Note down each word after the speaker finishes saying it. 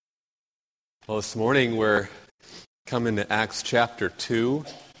Well, this morning we're coming to Acts chapter 2,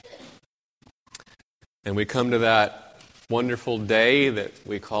 and we come to that wonderful day that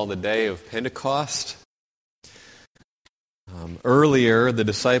we call the day of Pentecost. Earlier, the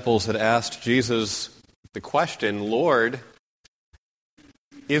disciples had asked Jesus the question, "Lord,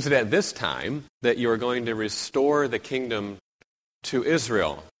 is it at this time that you are going to restore the kingdom to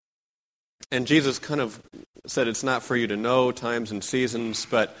Israel?" And Jesus kind of said, it's not for you to know times and seasons,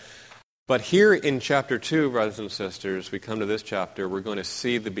 but here in chapter 2, brothers and sisters, we come to this chapter, we're going to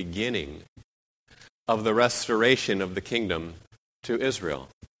see the beginning of the restoration of the kingdom to Israel.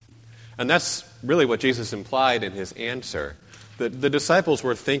 And that's really what Jesus implied in his answer. The disciples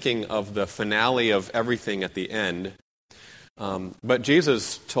were thinking of the finale of everything at the end, but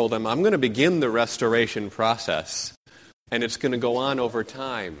Jesus told them, I'm going to begin the restoration process, and it's going to go on over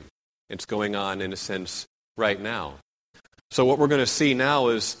time. It's going on, in a sense, right now. So what we're going to see now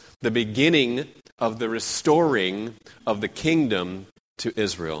is the beginning of the restoring of the kingdom to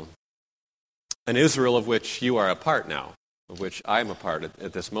Israel. An Israel of which you are a part now, of which I'm a part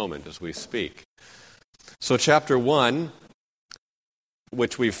at this moment as we speak. So chapter 1,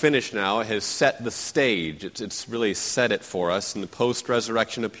 which we've finished now, has set the stage. It's really set it for us in the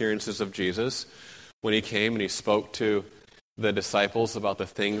post-resurrection appearances of Jesus when he came and he spoke to the disciples about the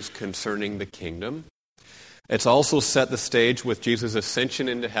things concerning the kingdom. It's also set the stage with Jesus' ascension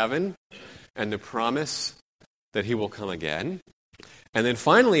into heaven and the promise that he will come again. And then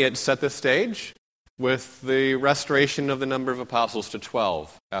finally it set the stage with the restoration of the number of apostles to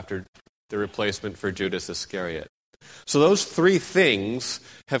 12 after the replacement for Judas Iscariot. So those three things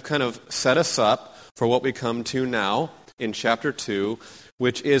have kind of set us up for what we come to now in chapter 2,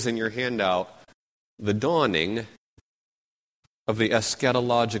 which is in your handout, the dawning of the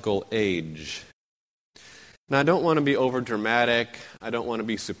eschatological age. Now, I don't want to be overdramatic. I don't want to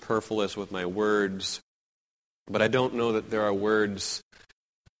be superfluous with my words. But I don't know that there are words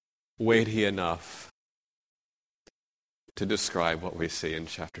weighty enough to describe what we see in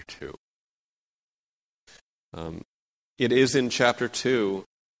chapter 2. It is in chapter 2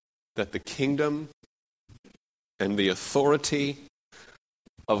 that the kingdom and the authority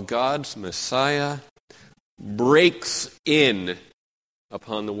of God's Messiah breaks in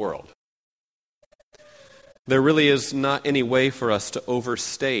upon the world. There really is not any way for us to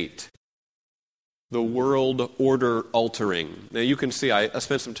overstate the world order altering. Now you can see I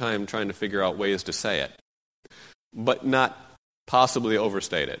spent some time trying to figure out ways to say it, but not possibly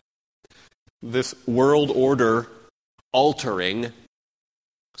overstate it. This world order altering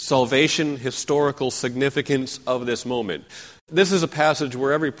salvation historical significance of this moment. This is a passage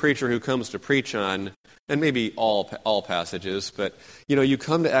where every preacher who comes to preach on, and maybe all passages, but you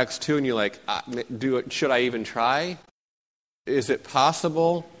come to Acts 2 and you're like, should I even try? Is it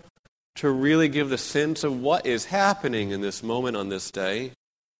possible to really give the sense of what is happening in this moment on this day?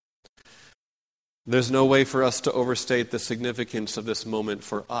 There's no way for us to overstate the significance of this moment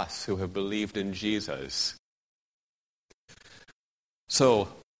for us who have believed in Jesus. So,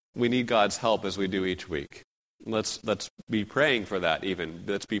 we need God's help as we do each week. Let's be praying for that even.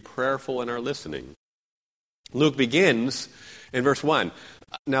 Let's be prayerful in our listening. Luke begins in verse 1.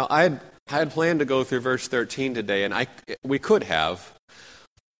 Now, I had planned to go through verse 13 today, and we could have,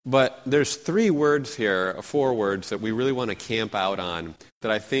 but there's 4 words that we really want to camp out on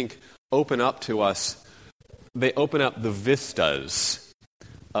that I think open up to us. They open up the vistas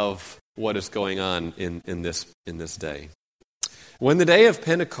of what is going on in this day. When the day of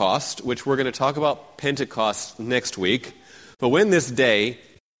Pentecost, which we're going to talk about Pentecost next week, but when this day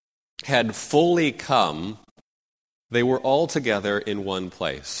had fully come, they were all together in one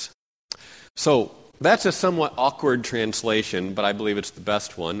place. So that's a somewhat awkward translation, but I believe it's the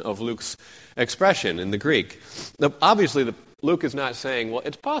best one, of Luke's expression in the Greek. Now, obviously, Luke is not saying, well,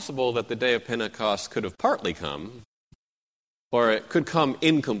 it's possible that the day of Pentecost could have partly come, or it could come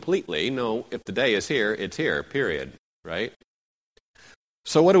incompletely. No, if the day is here, it's here, period, right?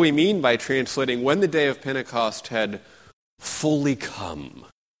 So what do we mean by translating when the day of Pentecost had fully come?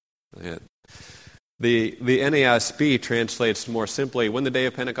 The NASB translates more simply, when the day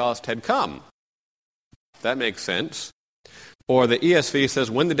of Pentecost had come. That makes sense. Or the ESV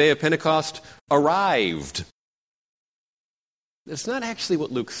says, when the day of Pentecost arrived. It's not actually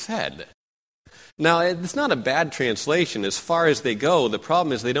what Luke said. Now, it's not a bad translation as far as they go. The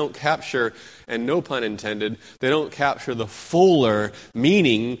problem is they don't capture, and no pun intended, they don't capture the fuller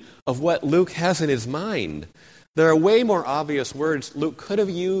meaning of what Luke has in his mind. There are way more obvious words Luke could have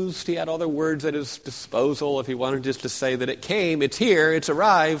used. He had other words at his disposal if he wanted just to say that it came, it's here, it's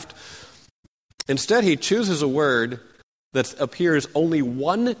arrived. Instead, he chooses a word that appears only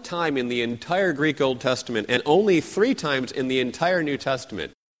one time in the entire Greek Old Testament and only 3 times in the entire New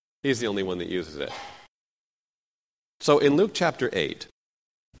Testament. He's the only one that uses it. So in Luke chapter 8,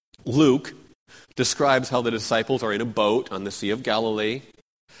 Luke describes how the disciples are in a boat on the Sea of Galilee,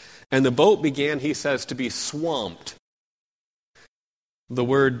 and the boat began, he says, to be swamped. The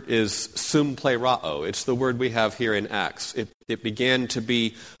word is sumplerao. It's the word we have here in Acts. It began to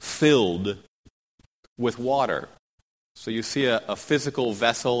be filled with water. So you see a physical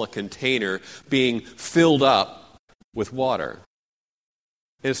vessel, a container, being filled up with water.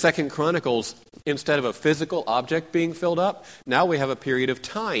 In 2 Chronicles, instead of a physical object being filled up, now we have a period of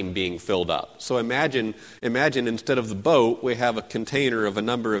time being filled up. So imagine instead of the boat, we have a container of a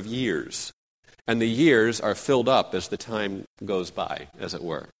number of years. And the years are filled up as the time goes by, as it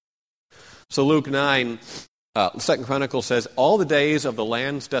were. So Luke 9, 2 Chronicles says, all the days of the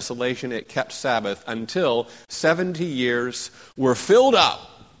land's desolation it kept Sabbath until 70 years were filled up.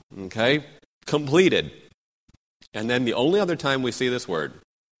 Okay? Completed. And then the only other time we see this word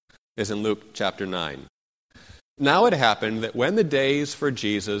is in Luke chapter 9. Now it happened that when the days for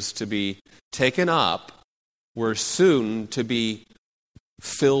Jesus to be taken up were soon to be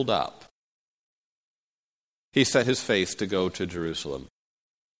filled up, he set his face to go to Jerusalem.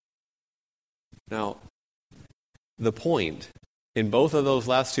 Now, the point in both of those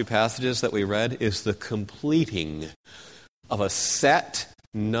last 2 passages that we read is the completing of a set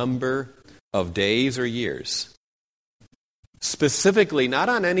number of days or years. Specifically, not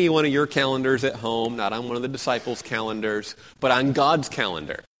on any one of your calendars at home, not on one of the disciples' calendars, but on God's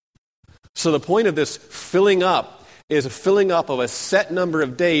calendar. So the point of this filling up is a filling up of a set number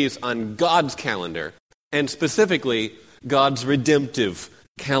of days on God's calendar, and specifically, God's redemptive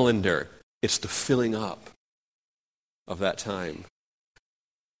calendar. It's the filling up of that time.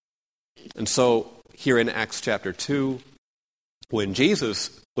 And so, here in Acts chapter 2, when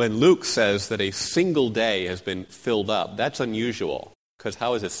Luke says that a single day has been filled up, that's unusual, because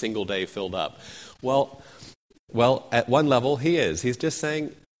how is a single day filled up? Well, at one level, he's just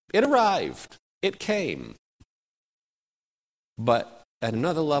saying, it arrived, it came. But at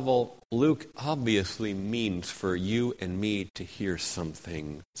another level, Luke obviously means for you and me to hear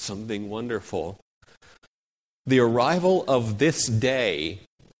something wonderful. The arrival of this day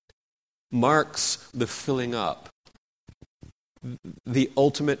marks the filling up, the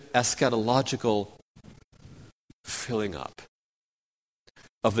ultimate eschatological filling up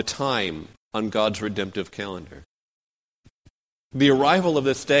of the time on God's redemptive calendar. The arrival of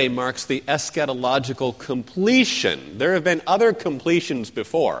this day marks the eschatological completion. There have been other completions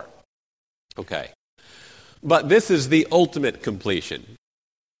before. Okay. But this is the ultimate completion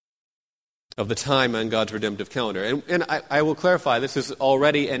of the time on God's redemptive calendar. And I will clarify, this is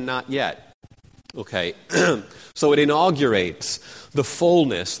already and not yet. Okay. So it inaugurates the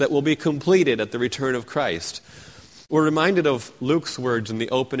fullness that will be completed at the return of Christ. We're reminded of Luke's words in the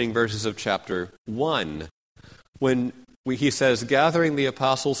opening verses of chapter 1 when he says, gathering the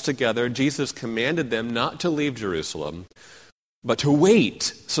apostles together, Jesus commanded them not to leave Jerusalem, but to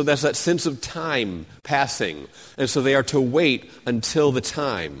wait. So there's that sense of time passing. And so they are to wait until the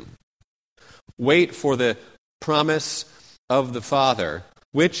time. Wait for the promise of the Father,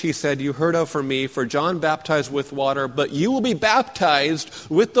 which he said, you heard of from me, for John baptized with water, but you will be baptized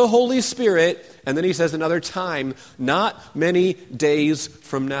with the Holy Spirit. And then he says another time, not many days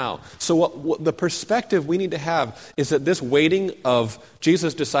from now. So what the perspective we need to have is that this waiting of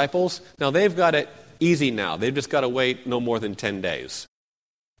Jesus' disciples, now they've got it easy now. They've just got to wait no more than 10 days.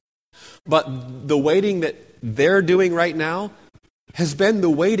 But the waiting that they're doing right now has been the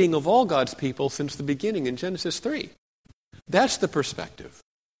waiting of all God's people since the beginning in Genesis 3. That's the perspective.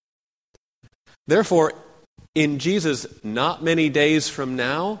 Therefore, in Jesus' not many days from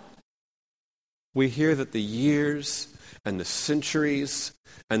now, we hear that the years and the centuries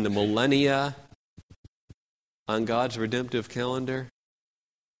and the millennia on God's redemptive calendar,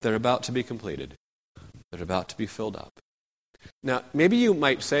 they're about to be completed. They're about to be filled up. Now, maybe you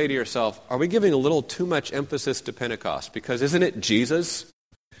might say to yourself, are we giving a little too much emphasis to Pentecost? Because isn't it Jesus?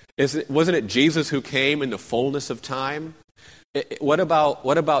 Wasn't it Jesus who came in the fullness of time? What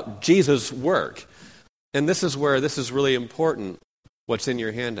about Jesus' work? And this is where this is really important, what's in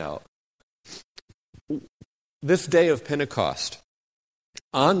your handout. This day of Pentecost,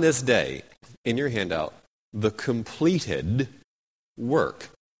 on this day, in your handout, the completed work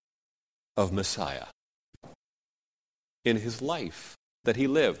of Messiah in his life that he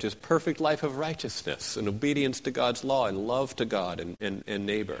lived, his perfect life of righteousness and obedience to God's law and love to God and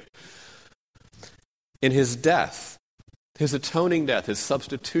neighbor. In his death, His atoning death, his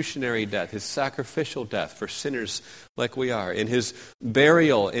substitutionary death, his sacrificial death for sinners like we are, in his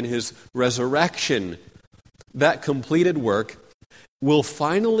burial, in his resurrection, that completed work will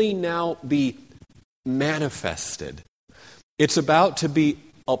finally now be manifested. It's about to be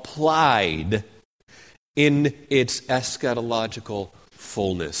applied in its eschatological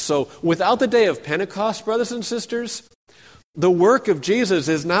fullness. So without the day of Pentecost, brothers and sisters, the work of Jesus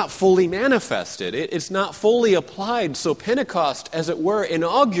is not fully manifested. It's not fully applied. So Pentecost, as it were,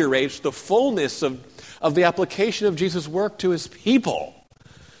 inaugurates the fullness of the application of Jesus' work to his people.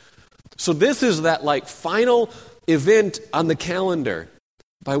 So this is that final event on the calendar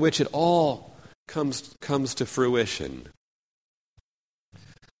by which it all comes to fruition.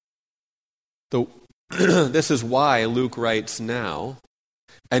 This is why Luke writes now,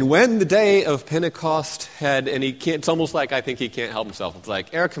 and when the day of Pentecost had, and it's almost like I think he can't help himself. It's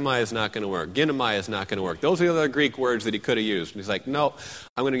like, erchomai is not going to work. Ginomai is not going to work. Those are the other Greek words that he could have used. And he's like, no,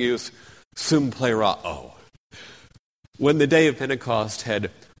 I'm going to use symplerao. When the day of Pentecost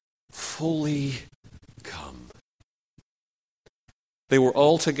had fully come. They were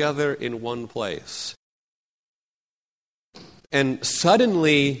all together in one place. And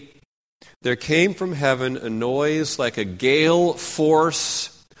suddenly there came from heaven a noise like a gale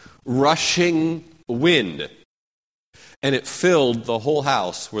force rushing wind, and it filled the whole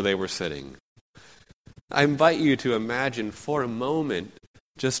house where they were sitting. I invite you to imagine for a moment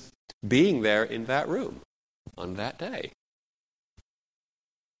just being there in that room on that day.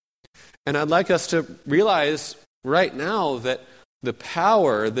 And I'd like us to realize right now that the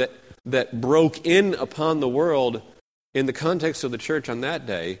power that broke in upon the world in the context of the church on that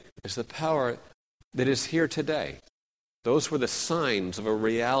day is the power that is here today. Those were the signs of a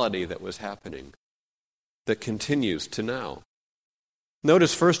reality that was happening, that continues to now.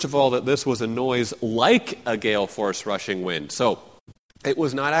 Notice, first of all, that this was a noise like a gale force rushing wind. So, it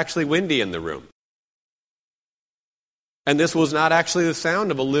was not actually windy in the room. And this was not actually the sound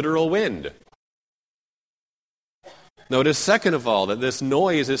of a literal wind. Notice, second of all, that this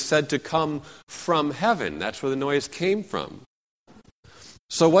noise is said to come from heaven. That's where the noise came from.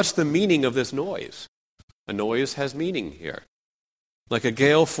 So what's the meaning of this noise? A noise has meaning here. Like a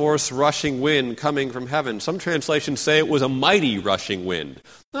gale force rushing wind coming from heaven. Some translations say it was a mighty rushing wind.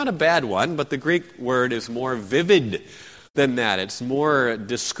 Not a bad one, but the Greek word is more vivid than that. It's more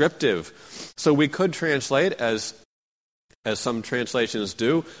descriptive. So we could translate, as some translations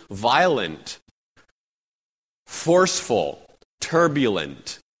do, violent, forceful,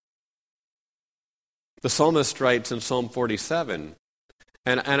 turbulent. The psalmist writes in Psalm 47,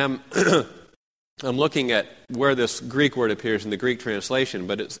 and I'm I'm looking at where this Greek word appears in the Greek translation,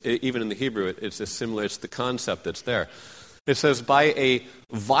 but even in the Hebrew, it's similar. It's the concept that's there. It says, by a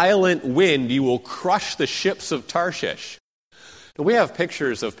violent wind you will crush the ships of Tarshish. Now, we have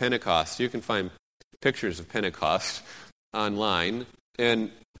pictures of Pentecost. You can find pictures of Pentecost online.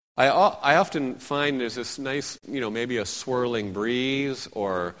 And I often find there's this nice, maybe a swirling breeze,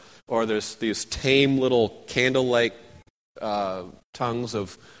 or there's these tame little candle-like tongues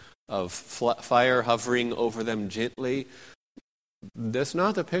of fire hovering over them gently. That's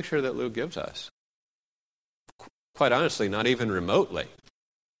not the picture that Luke gives us. Quite honestly, not even remotely.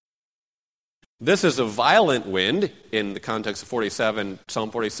 This is a violent wind, in the context of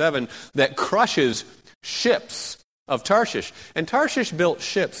Psalm 47, that crushes ships of Tarshish. And Tarshish built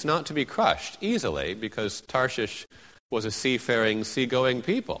ships not to be crushed easily, because Tarshish was a seafaring, seagoing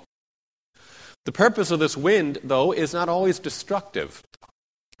people. The purpose of this wind, though, is not always destructive.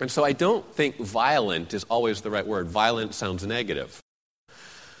 And so I don't think violent is always the right word. Violent sounds negative.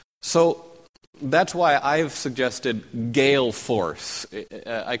 So that's why I've suggested gale force.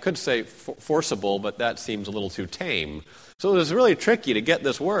 I could say forcible, but that seems a little too tame. So it was really tricky to get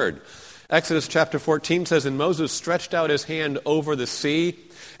this word. Exodus chapter 14 says, and Moses stretched out his hand over the sea,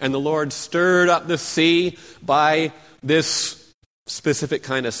 and the Lord stirred up the sea by this specific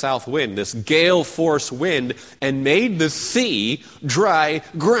kind of south wind, this gale force wind, and made the sea dry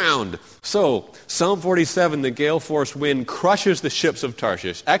ground. So, Psalm 47, the gale force wind crushes the ships of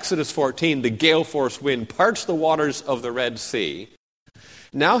Tarshish. Exodus 14, the gale force wind parts the waters of the Red Sea.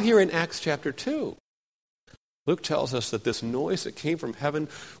 Now here in Acts chapter 2, Luke tells us that this noise that came from heaven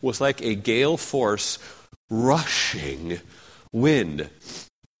was like a gale force rushing wind.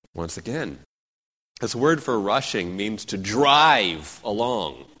 Once again, this word for rushing means to drive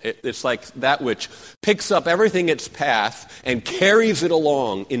along. It's like that which picks up everything its path and carries it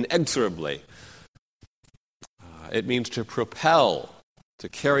along inexorably. It means to propel, to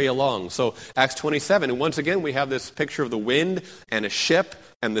carry along. So Acts 27, and once again we have this picture of the wind and a ship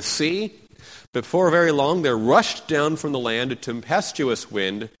and the sea. Before very long, there rushed down from the land a tempestuous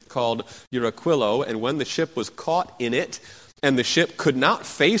wind called Euraquilo, and when the ship was caught in it, and the ship could not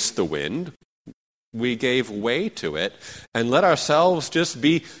face the wind, we gave way to it and let ourselves just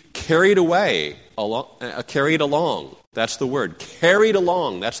be carried along. That's the word. Carried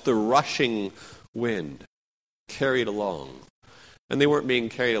along. That's the rushing wind. Carried along. And they weren't being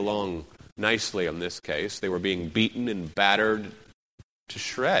carried along nicely in this case. They were being beaten and battered to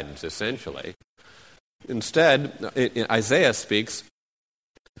shreds, essentially. Instead, Isaiah speaks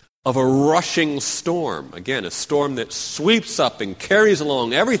of a rushing storm. Again, a storm that sweeps up and carries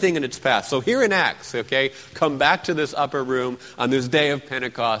along everything in its path. So here in Acts, come back to this upper room on this day of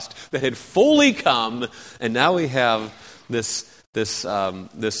Pentecost that had fully come, and now we have this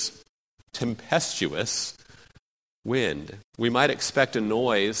tempestuous wind. We might expect a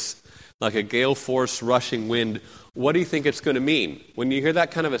noise like a gale force rushing wind. What do you think it's going to mean? When you hear that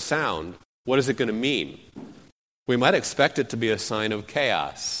kind of a sound, what is it going to mean? We might expect it to be a sign of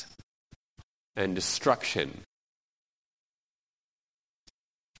chaos and destruction.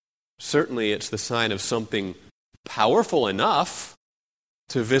 Certainly it's the sign of something powerful enough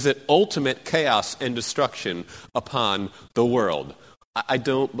to visit ultimate chaos and destruction upon the world. I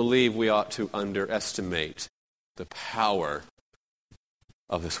don't believe we ought to underestimate the power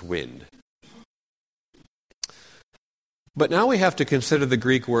of this wind. But now we have to consider the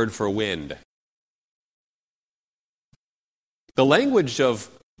Greek word for wind. The language of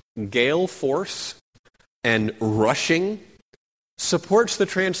gale force and rushing supports the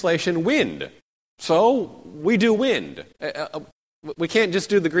translation wind. So we do wind. We can't just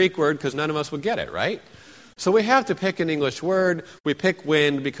do the Greek word because none of us would get it, right? So we have to pick an English word. We pick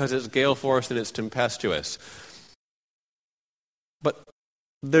wind because it's gale force and it's tempestuous. But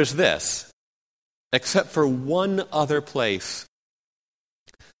there's this. Except for one other place.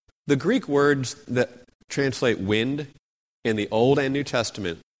 The Greek words that translate wind in the Old and New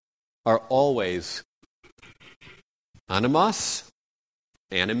Testament are always animos,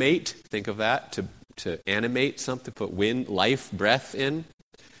 animate, think of that, to animate something, put wind, life, breath in,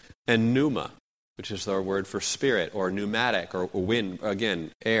 and pneuma, which is our word for spirit, or pneumatic, or wind,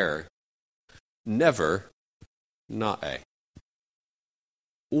 again, air. Never nae.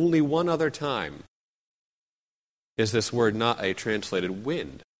 Only one other time is this word nae translated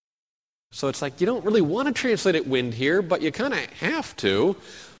wind. So it's like you don't really want to translate it wind here, but you kind of have to.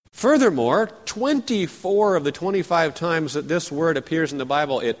 Furthermore, 24 of the 25 times that this word appears in the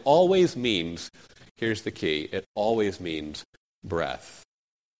Bible, it always means, here's the key, it always means breath.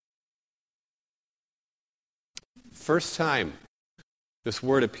 First time this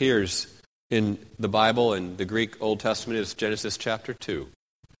word appears in the Bible in the Greek Old Testament is Genesis chapter 2.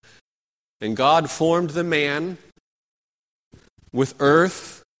 And God formed the man with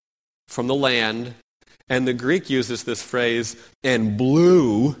earth from the land, and the Greek uses this phrase, and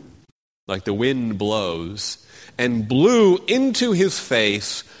blew, like the wind blows, and blew into his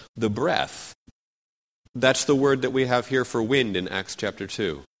face the breath. That's the word that we have here for wind in Acts chapter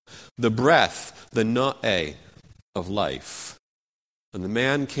 2. The breath, the nae of life. And the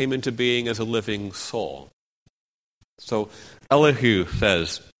man came into being as a living soul. So Elihu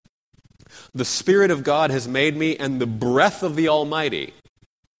says, the Spirit of God has made me, and the breath of the Almighty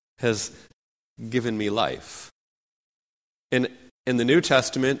has given me life. In the New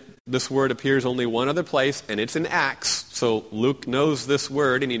Testament, this word appears only one other place, and it's in Acts. So Luke knows this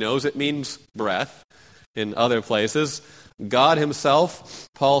word, and he knows it means breath. In other places, God himself,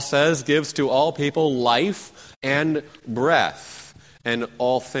 Paul says, gives to all people life and breath and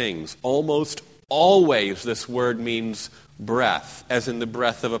all things. Almost always this word means breath, as in the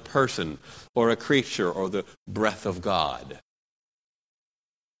breath of a person or a creature or the breath of God.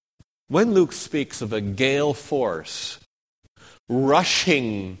 When Luke speaks of a gale force,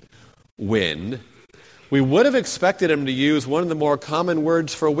 rushing wind, we would have expected him to use one of the more common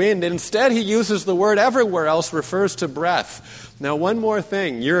words for wind. Instead, he uses the word everywhere else, refers to breath. Now, one more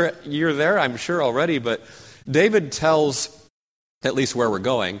thing. You're there, I'm sure, already, but David tells, at least where we're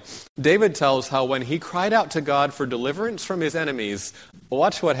going, David tells how when he cried out to God for deliverance from his enemies,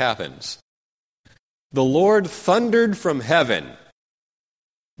 watch what happens. The Lord thundered from heaven.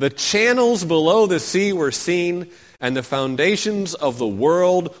 The channels below the sea were seen, and the foundations of the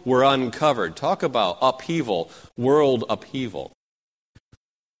world were uncovered. Talk about upheaval, world upheaval.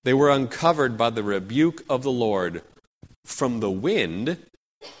 They were uncovered by the rebuke of the Lord from the wind.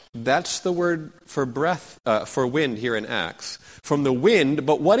 That's the word for breath, for wind here in Acts. From the wind,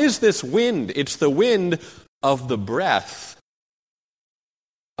 but what is this wind? It's the wind of the breath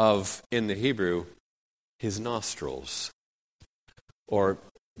of, in the Hebrew, his nostrils. Or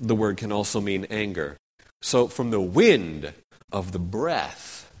the word can also mean anger. So from the wind of the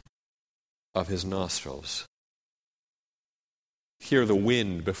breath of his nostrils. Hear the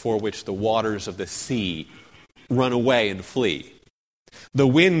wind before which the waters of the sea run away and flee. The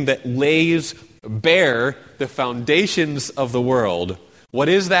wind that lays bare the foundations of the world. What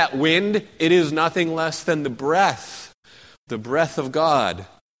is that wind? It is nothing less than the breath of God.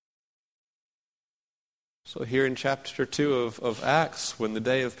 So here in chapter 2 of Acts, when the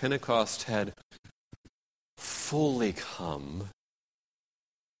day of Pentecost had fully come,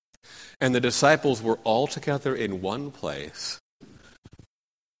 and the disciples were all together in one place,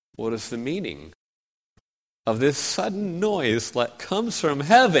 what is the meaning of this sudden noise that comes from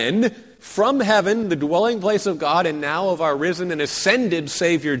heaven, the dwelling place of God, and now of our risen and ascended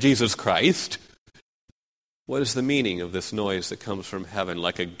Savior Jesus Christ? What is the meaning of this noise that comes from heaven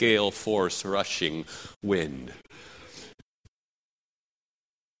like a gale force rushing wind?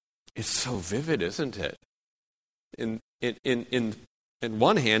 It's so vivid, isn't it? In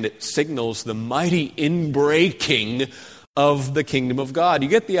one hand, it signals the mighty inbreaking of the kingdom of God. You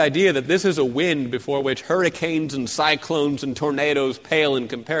get the idea that this is a wind before which hurricanes and cyclones and tornadoes pale in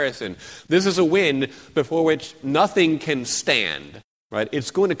comparison. This is a wind before which nothing can stand. Right?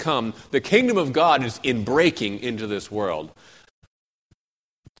 It's going to come. The kingdom of God is inbreaking into this world.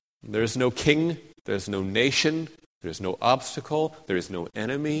 There's no king, there's no nation, there's no obstacle, there is no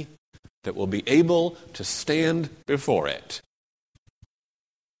enemy that will be able to stand before it.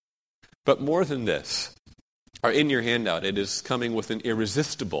 But more than this, or in your handout, it is coming with an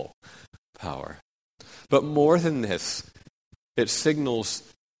irresistible power. But more than this, it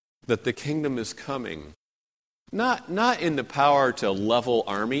signals that the kingdom is coming. Not in the power to level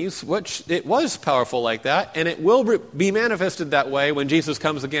armies, which it was powerful like that, and it will be manifested that way when Jesus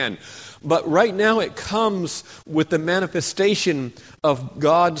comes again. But right now it comes with the manifestation of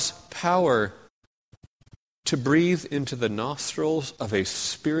God's power to breathe into the nostrils of a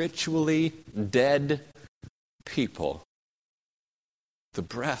spiritually dead people the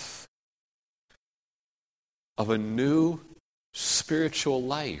breath of a new spiritual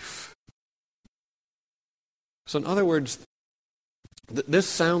life. So in other words, this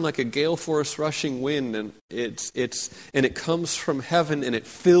sounds like a gale force rushing wind, and it comes from heaven, and it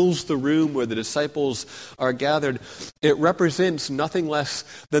fills the room where the disciples are gathered. It represents nothing less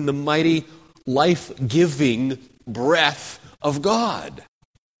than the mighty, life-giving breath of God.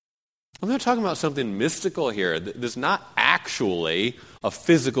 I'm not talking about something mystical here. There's not actually a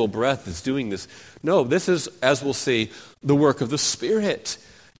physical breath that's doing this. No, this is, as we'll see, the work of the Spirit,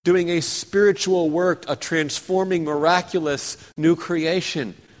 doing a spiritual work, a transforming, miraculous new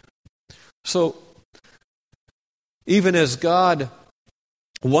creation. So, even as God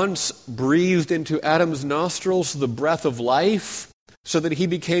once breathed into Adam's nostrils the breath of life, so that he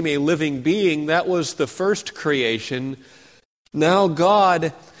became a living being, that was the first creation. Now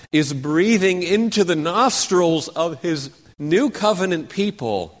God is breathing into the nostrils of his new covenant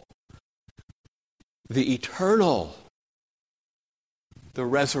people the eternal, the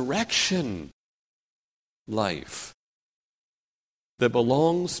resurrection life that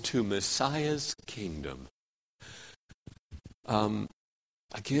belongs to Messiah's kingdom.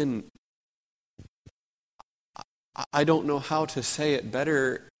 Again, I don't know how to say it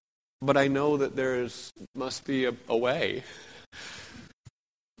better, but I know that must be a way.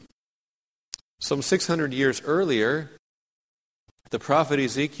 Some 600 years earlier, the prophet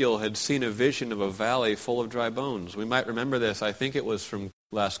Ezekiel had seen a vision of a valley full of dry bones. We might remember this. I think it was from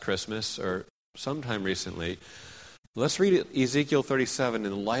last Christmas or sometime recently. Let's read Ezekiel 37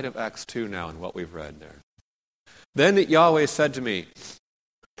 in the light of Acts 2 now and what we've read there. Then Yahweh said to me,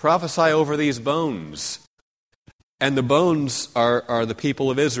 prophesy over these bones. And the bones are the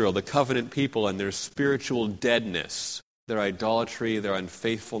people of Israel, the covenant people, and their spiritual deadness, their idolatry, their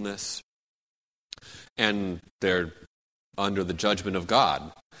unfaithfulness, and their under the judgment of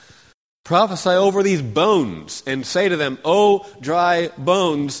God. Prophesy over these bones and say to them, O dry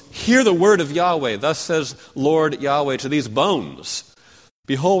bones, hear the word of Yahweh. Thus says Lord Yahweh to these bones,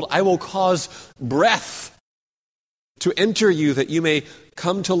 behold, I will cause breath to enter you that you may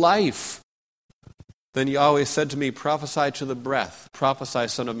come to life. Then Yahweh said to me, prophesy to the breath, prophesy,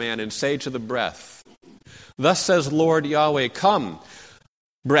 son of man, and say to the breath, thus says Lord Yahweh, come,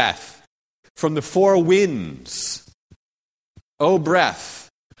 breath, from the four winds, O breath,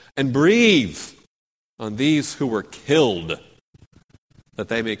 and breathe on these who were killed, that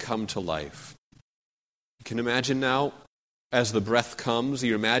they may come to life. You can imagine now, as the breath comes,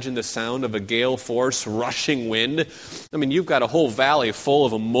 you imagine the sound of a gale force rushing wind. I mean, you've got a whole valley full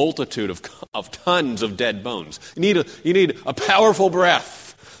of a multitude of tons of dead bones. You need a powerful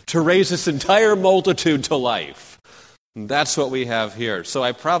breath to raise this entire multitude to life. And that's what we have here. So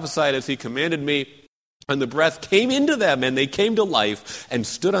I prophesied as he commanded me, and the breath came into them, and they came to life and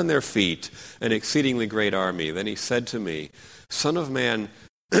stood on their feet, an exceedingly great army. Then he said to me, Son of man,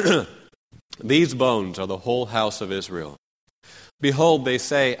 these bones are the whole house of Israel. Behold, they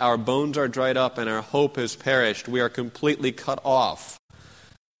say, our bones are dried up, and our hope has perished. We are completely cut off.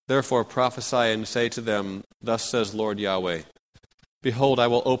 Therefore prophesy and say to them, Thus says Lord Yahweh, Behold, I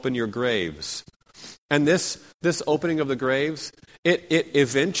will open your graves. And this opening of the graves, it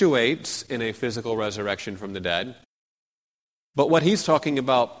eventuates in a physical resurrection from the dead. But what he's talking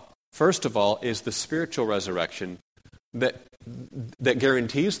about, first of all, is the spiritual resurrection that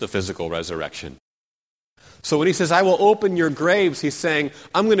guarantees the physical resurrection. So when he says, I will open your graves, he's saying,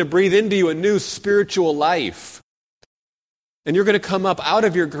 I'm going to breathe into you a new spiritual life. And you're going to come up out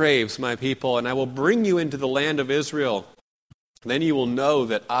of your graves, my people, and I will bring you into the land of Israel. Then you will know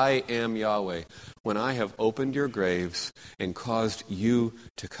that I am Yahweh, when I have opened your graves and caused you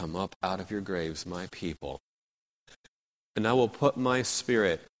to come up out of your graves, my people. And I will put my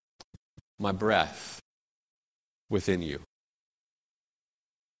spirit, my breath, within you.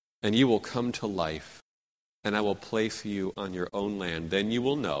 And you will come to life, and I will place you on your own land. Then you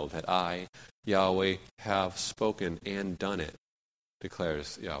will know that I, Yahweh, have spoken and done it,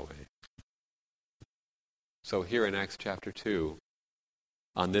 declares Yahweh. So here in Acts chapter 2,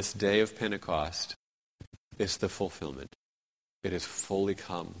 on this day of Pentecost, it's the fulfillment. It has fully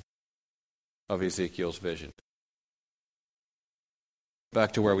come of Ezekiel's vision.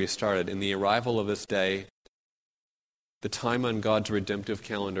 Back to where we started. In the arrival of this day, the time on God's redemptive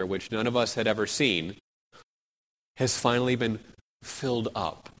calendar, which none of us had ever seen, has finally been filled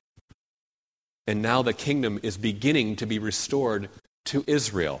up. And now the kingdom is beginning to be restored to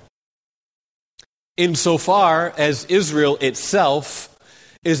Israel. Insofar as Israel itself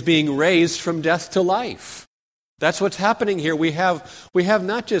is being raised from death to life. That's what's happening here. We have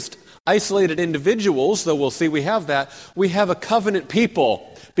not just isolated individuals, though we'll see we have that. We have a covenant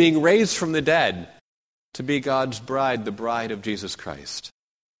people being raised from the dead to be God's bride, the bride of Jesus Christ.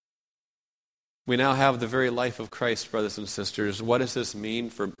 We now have the very life of Christ, brothers and sisters. What does this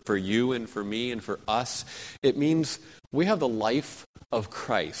mean for you and for me and for us? It means we have the life of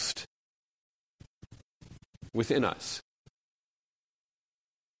Christ within us.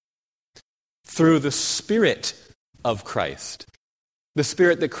 Through the Spirit of Christ. The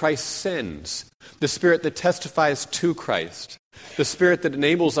Spirit that Christ sends. The Spirit that testifies to Christ. The Spirit that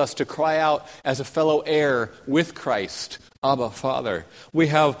enables us to cry out as a fellow heir with Christ, Abba, Father. We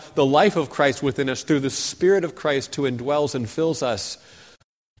have the life of Christ within us through the Spirit of Christ who indwells and fills us,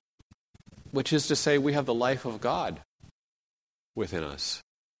 which is to say we have the life of God within us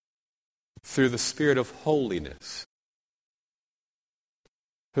through the Spirit of holiness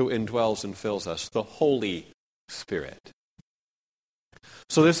who indwells and fills us, the Holy Spirit.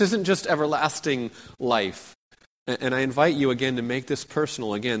 So this isn't just everlasting life. And I invite you again to make this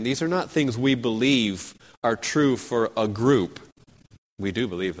personal. Again, these are not things we believe are true for a group. We do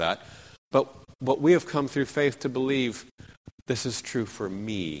believe that. But we have come through faith to believe this is true for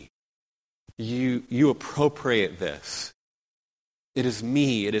me. You appropriate this. It is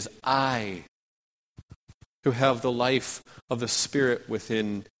me, it is I who have the life of the Spirit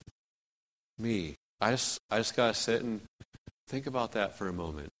within me. I just got to sit and think about that for a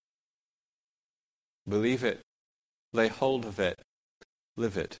moment. Believe it. Lay hold of it.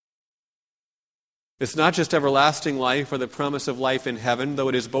 Live it. It's not just everlasting life or the promise of life in heaven, though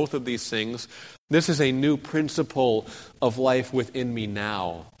it is both of these things. This is a new principle of life within me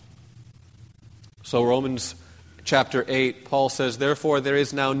now. So Romans chapter 8, Paul says, Therefore there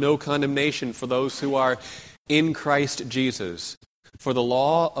is now no condemnation for those who are in Christ Jesus. For the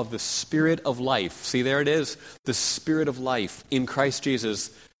law of the Spirit of life, see there it is, the Spirit of life in Christ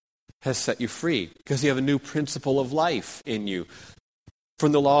Jesus has set you free, because you have a new principle of life in you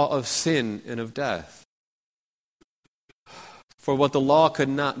from the law of sin and of death. For what the law could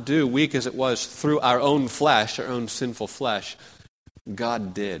not do, weak as it was, through our own flesh, our own sinful flesh,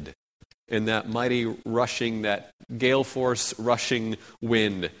 God did. In that mighty rushing, that gale force rushing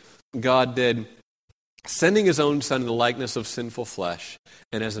wind, God did, sending his own Son in the likeness of sinful flesh,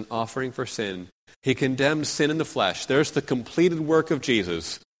 and as an offering for sin, he condemned sin in the flesh. There's the completed work of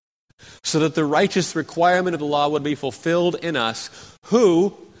Jesus, so that the righteous requirement of the law would be fulfilled in us,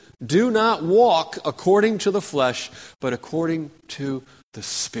 who do not walk according to the flesh, but according to the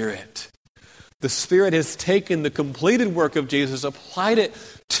Spirit. The Spirit has taken the completed work of Jesus, applied it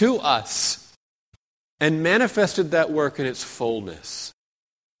to us, and manifested that work in its fullness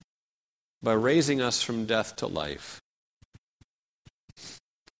by raising us from death to life.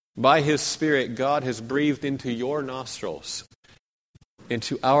 By His Spirit, God has breathed into your nostrils,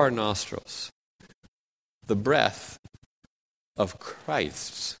 into our nostrils, the breath of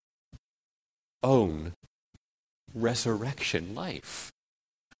Christ's own resurrection life.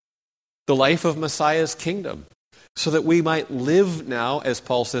 The life of Messiah's kingdom, so that we might live now, as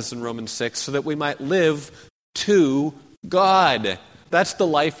Paul says in Romans 6, so that we might live to God. That's the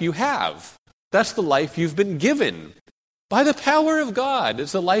life you have. That's the life you've been given by the power of God.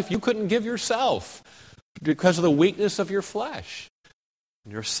 It's a life you couldn't give yourself because of the weakness of your flesh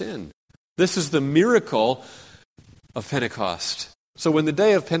and your sin. This is the miracle of Pentecost. So when the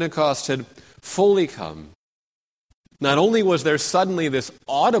day of Pentecost had fully come, not only was there suddenly this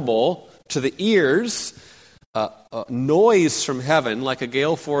audible to the ears noise from heaven like a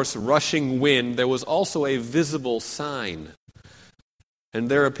gale force rushing wind, there was also a visible sign. And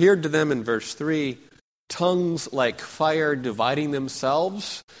there appeared to them in verse 3 tongues like fire dividing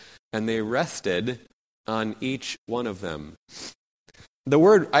themselves, and they rested on each one of them. The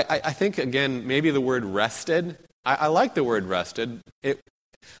word, I think, again, maybe the word rested. I like the word rested.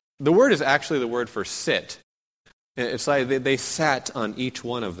 The word is actually the word for sit. It's like they sat on each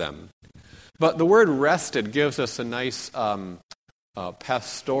one of them. But the word rested gives us a nice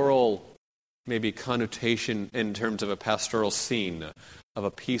pastoral, maybe, connotation in terms of a pastoral scene, of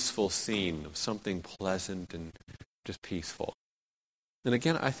a peaceful scene, of something pleasant and just peaceful. And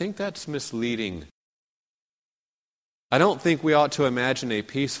again, I think that's misleading. I don't think we ought to imagine a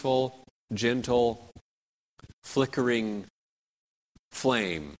peaceful, gentle, flickering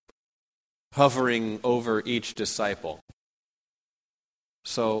flame hovering over each disciple.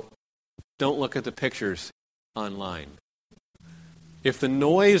 So don't look at the pictures online. If the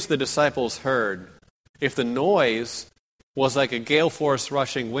noise the disciples heard, if the noise was like a gale force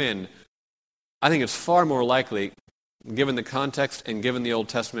rushing wind, I think it's far more likely, given the context and given the Old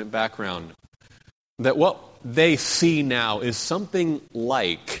Testament background, that what they see now is something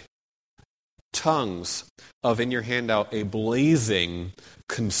like tongues of, in your handout, a blazing,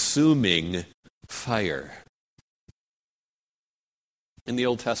 consuming fire. In the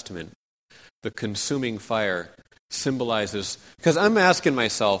Old Testament, the consuming fire symbolizes, because I'm asking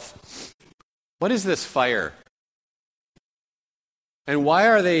myself, what is this fire? And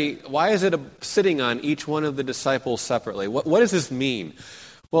why is it sitting on each one of the disciples separately? What does this mean?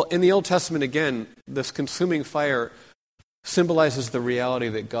 Well, in the Old Testament, again, this consuming fire symbolizes the reality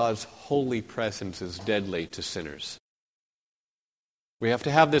that God's holy presence is deadly to sinners. We have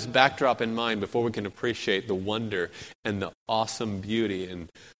to have this backdrop in mind before we can appreciate the wonder and the awesome beauty and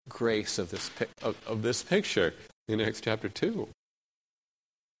grace of this picture in Acts chapter 2.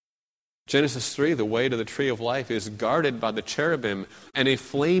 Genesis 3, the way to the tree of life is guarded by the cherubim and a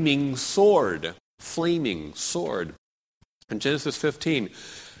flaming sword. Flaming sword. In Genesis 15,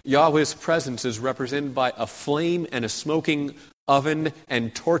 Yahweh's presence is represented by a flame and a smoking oven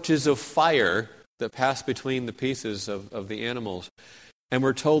and torches of fire that pass between the pieces of the animals. And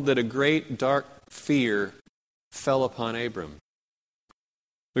we're told that a great dark fear fell upon Abram.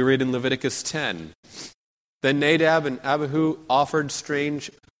 We read in Leviticus 10, then Nadab and Abihu offered strange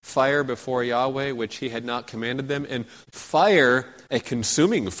fire before Yahweh, which he had not commanded them, and fire, a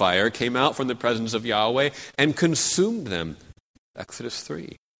consuming fire, came out from the presence of Yahweh and consumed them. Exodus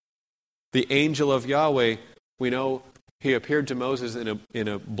 3. The angel of Yahweh, we know he appeared to Moses in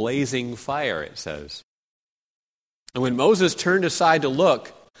a blazing fire, it says. And when Moses turned aside to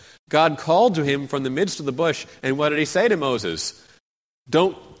look, God called to him from the midst of the bush, and what did he say to Moses?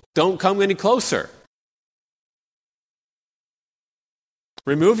 Don't come any closer.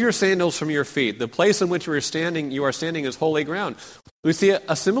 Remove your sandals from your feet. The place in which you are standing is holy ground. We see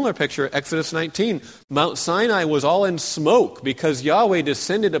a similar picture, Exodus 19. Mount Sinai was all in smoke because Yahweh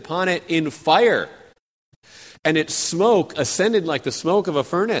descended upon it in fire. And its smoke ascended like the smoke of a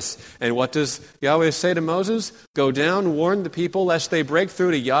furnace. And what does Yahweh say to Moses? Go down, warn the people, lest they break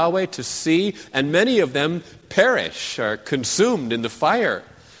through to Yahweh to see, and many of them perish, are consumed in the fire.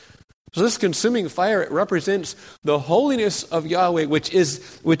 So this consuming fire, it represents the holiness of Yahweh, which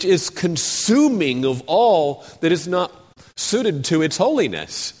is consuming of all that is not suited to its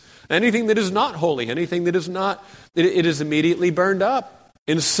holiness. Anything that is not holy, anything that is not, it is immediately burned up,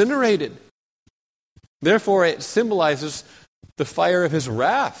 incinerated. Therefore, it symbolizes the fire of his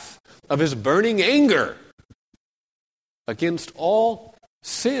wrath, of his burning anger against all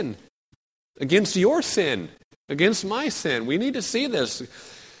sin, against your sin, against my sin. We need to see this.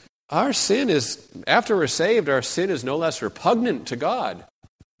 Our sin is, after we're saved, our sin is no less repugnant to God.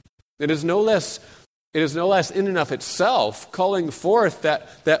 It is no less in and of itself calling forth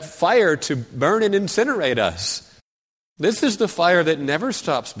that fire to burn and incinerate us. This is the fire that never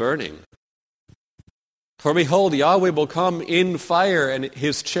stops burning. For behold, Yahweh will come in fire, and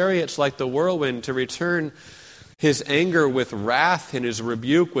his chariots like the whirlwind, to return his anger with wrath and his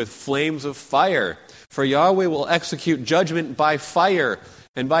rebuke with flames of fire. For Yahweh will execute judgment by fire,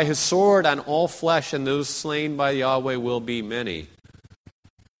 and by his sword on all flesh, and those slain by Yahweh will be many.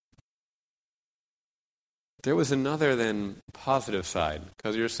 There was another then positive side,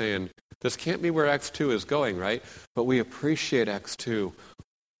 because you're saying, this can't be where Acts 2 is going, right? But we appreciate Acts 2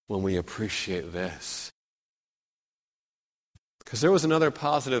 when we appreciate this. Because there was another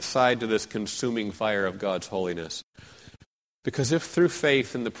positive side to this consuming fire of God's holiness. Because if through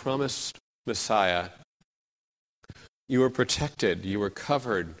faith in the promised Messiah, you were protected, you were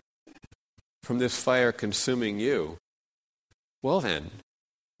covered from this fire consuming you, well then,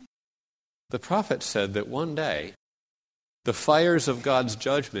 the prophet said that one day the fires of God's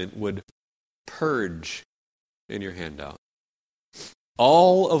judgment would purge, in your handout,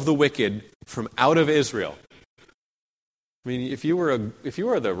 all of the wicked from out of Israel. I mean, if you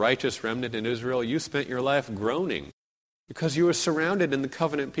were the righteous remnant in Israel, you spent your life groaning because you were surrounded in the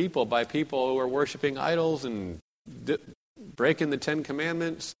covenant people by people who were worshiping idols and breaking the Ten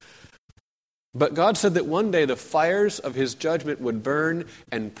Commandments. But God said that one day the fires of his judgment would burn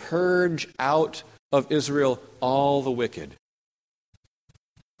and purge out of Israel all the wicked.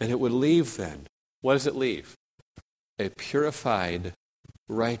 And it would leave then, what does it leave? A purified,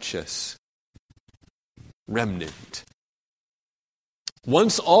 righteous remnant.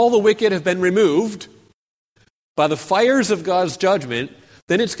 Once all the wicked have been removed by the fires of God's judgment,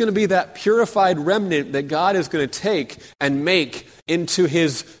 then it's going to be that purified remnant that God is going to take and make into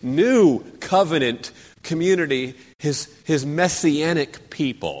his new covenant community, his messianic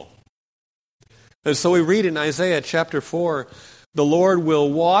people. And so we read in Isaiah chapter 4, the Lord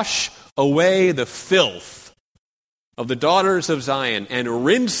will wash away the filth of the daughters of Zion and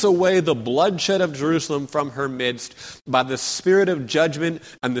rinse away the bloodshed of Jerusalem from her midst by the spirit of judgment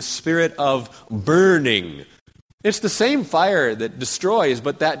and the spirit of burning. It's the same fire that destroys,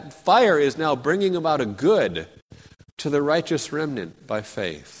 but that fire is now bringing about a good to the righteous remnant by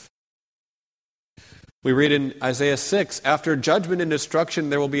faith. We read in Isaiah 6, after judgment and destruction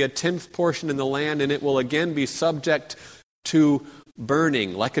there will be a 10th portion in the land, and it will again be subject to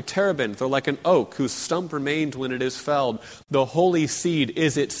burning, like a terebinth or like an oak whose stump remains when it is felled. The holy seed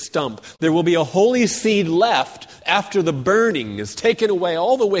is its stump. There will be a holy seed left after the burning is taken away,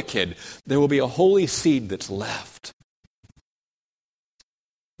 all the wicked. There will be a holy seed that's left.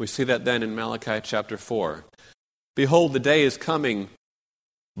 We see that then in Malachi chapter 4. Behold, the day is coming,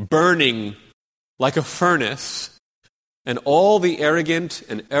 burning like a furnace, and all the arrogant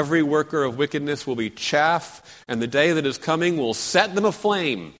and every worker of wickedness will be chaff, and the day that is coming will set them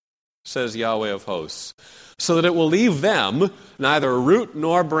aflame, says Yahweh of hosts, so that it will leave them neither root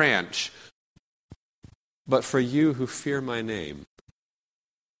nor branch. But for you who fear my name,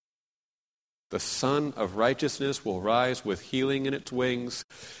 the Son of Righteousness will rise with healing in its wings,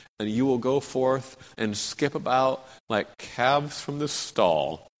 and you will go forth and skip about like calves from the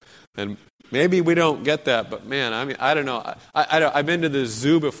stall. And maybe we don't get that, but man, I mean, I don't know. I've been to the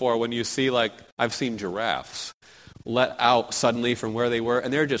zoo before when you see, like, I've seen giraffes let out suddenly from where they were,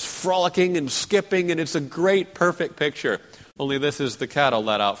 and they're just frolicking and skipping, and it's a great, perfect picture. Only this is the cattle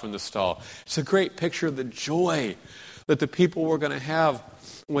let out from the stall. It's a great picture of the joy that the people were going to have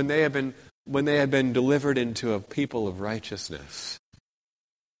when they had been delivered into a people of righteousness.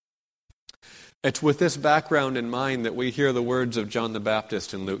 It's with this background in mind that we hear the words of John the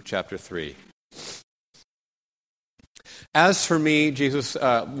Baptist in Luke chapter 3. As for me,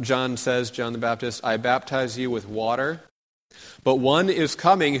 John the Baptist, I baptize you with water, but one is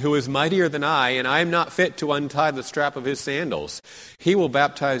coming who is mightier than I, and I am not fit to untie the strap of his sandals. He will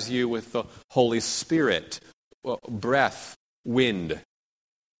baptize you with the Holy Spirit, breath, wind,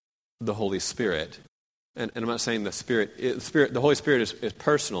 the Holy Spirit. And I'm not saying the Holy Spirit is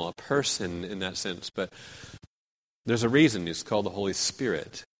personal, a person in that sense, but there's a reason it's called the Holy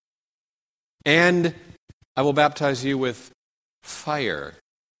Spirit. And I will baptize you with fire.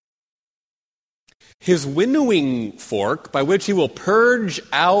 His winnowing fork, by which he will purge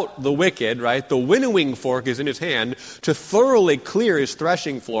out the wicked, right? The winnowing fork is in his hand to thoroughly clear his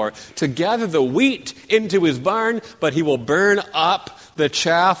threshing floor, to gather the wheat into his barn, but he will burn up the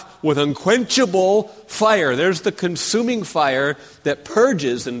chaff with unquenchable fire. There's the consuming fire that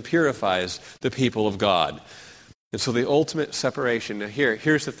purges and purifies the people of God. And so the ultimate separation. Now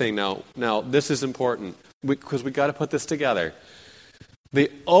here's the thing. Now this is important because we got to put this together. The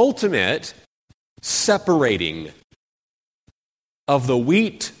ultimate separating of the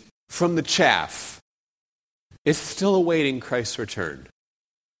wheat from the chaff is still awaiting Christ's return.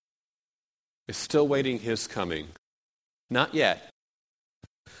 It's still waiting his coming. Not yet.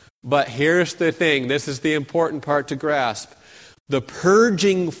 But here's the thing. This is the important part to grasp. The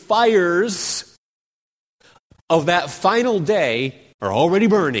purging fires of that final day are already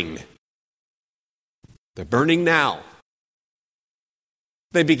burning. They're burning now.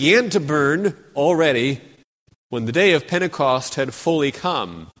 They began to burn already when the day of Pentecost had fully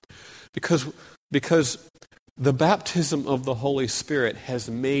come. Because the baptism of the Holy Spirit has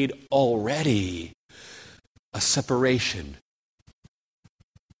made already a separation.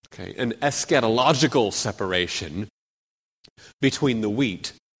 Okay, an eschatological separation between the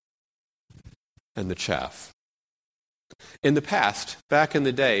wheat and the chaff. In the past, back in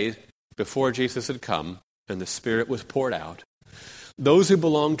the day, before Jesus had come and the Spirit was poured out, those who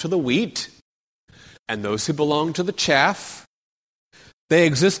belonged to the wheat and those who belonged to the chaff, they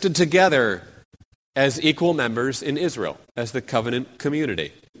existed together as equal members in Israel, as the covenant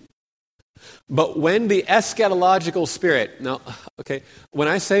community. But when the eschatological Spirit, when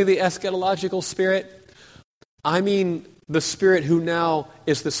I say the eschatological Spirit, I mean the Spirit who now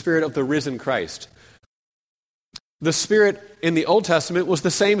is the Spirit of the risen Christ. The Spirit in the Old Testament was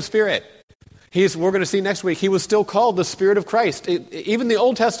the same Spirit. We're going to see next week, he was still called the Spirit of Christ. Even the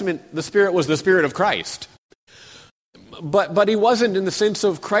Old Testament, the Spirit was the Spirit of Christ. But he wasn't in the sense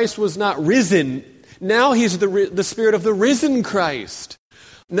of Christ was not risen. Now he's the Spirit of the risen Christ.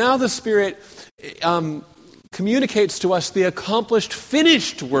 Now the Spirit communicates to us the accomplished,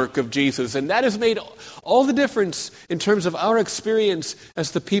 finished work of Jesus, and that has made all the difference in terms of our experience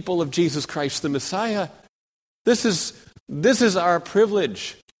as the people of Jesus Christ, the Messiah. This is our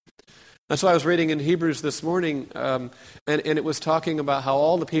privilege. That's why I was reading in Hebrews this morning, and it was talking about how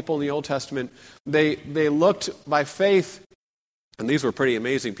all the people in the Old Testament, they looked by faith, and these were pretty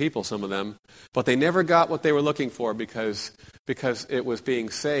amazing people, some of them, but they never got what they were looking for because it was being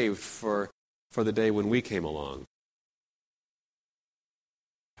saved for the day when we came along.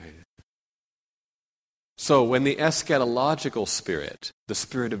 Right? So when the eschatological Spirit, the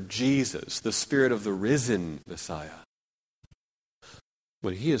Spirit of Jesus, the Spirit of the risen Messiah,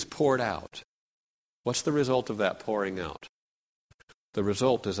 when he is poured out, what's the result of that pouring out? The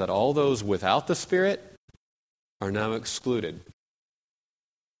result is that all those without the Spirit are now excluded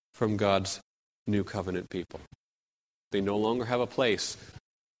from God's new covenant people. They no longer have a place.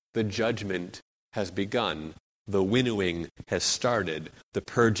 The judgment has begun. The winnowing has started. The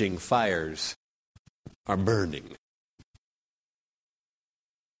purging fires are burning.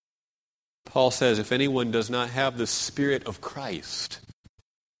 Paul says, if anyone does not have the Spirit of Christ,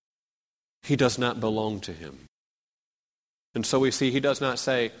 he does not belong to him. And so we see he does not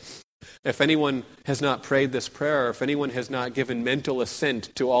say, if anyone has not prayed this prayer, or if anyone has not given mental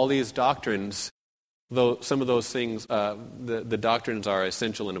assent to all these doctrines, though some of those things, the doctrines are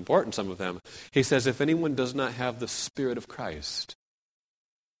essential and important, some of them, he says, if anyone does not have the Spirit of Christ,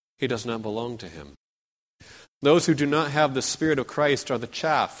 he does not belong to him. Those who do not have the Spirit of Christ are the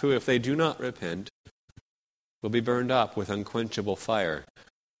chaff, who, if they do not repent, will be burned up with unquenchable fire.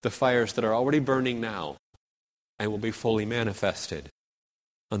 The fires that are already burning now and will be fully manifested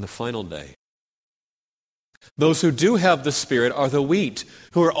on the final day. Those who do have the Spirit are the wheat,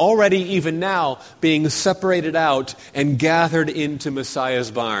 who are already even now being separated out and gathered into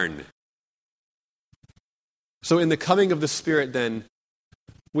Messiah's barn. So in the coming of the Spirit then,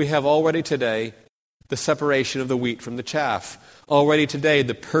 we have already today the separation of the wheat from the chaff. Already today,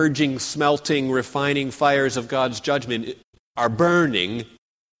 the purging, smelting, refining fires of God's judgment are burning.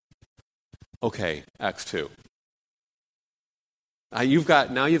 Okay, Acts 2. You've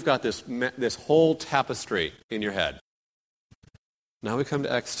got this whole tapestry in your head. Now we come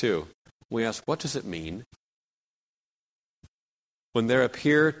to Acts 2. We ask, what does it mean when there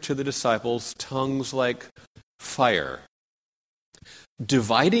appear to the disciples tongues like fire,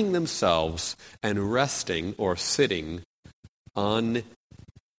 dividing themselves and resting or sitting on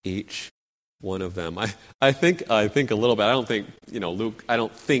each one of them? I think a little bit. I don't think, Luke, I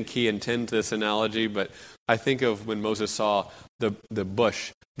don't think he intends this analogy, but I think of when Moses saw the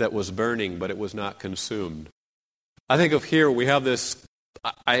bush that was burning, but it was not consumed. I think of here we have this,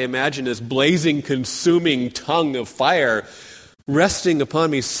 I imagine this blazing, consuming tongue of fire resting upon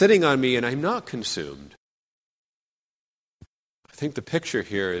me, sitting on me, and I'm not consumed. I think the picture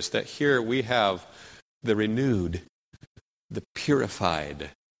here is that here we have the renewed, the purified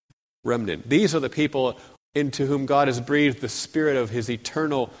remnant. These are the people into whom God has breathed the Spirit of His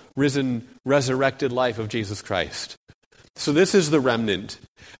eternal, risen, resurrected life of Jesus Christ. So this is the remnant,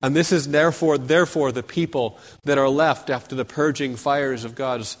 and this is therefore the people that are left after the purging fires of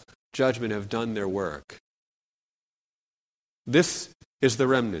God's judgment have done their work. This is the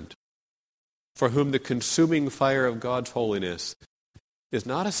remnant, for whom the consuming fire of God's holiness is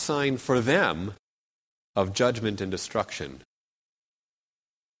not a sign for them of judgment and destruction.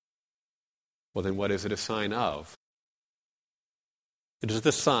 Well, then what is it a sign of? It is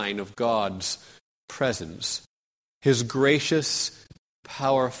the sign of God's presence, His gracious,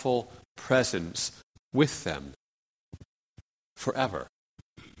 powerful presence with them forever,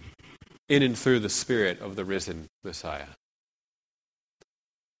 in and through the Spirit of the risen Messiah.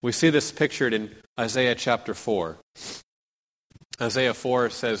 We see this pictured in Isaiah chapter 4. Isaiah 4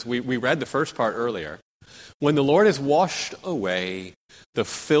 says, we read the first part earlier, when the Lord has washed away the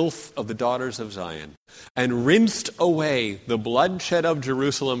filth of the daughters of Zion and rinsed away the bloodshed of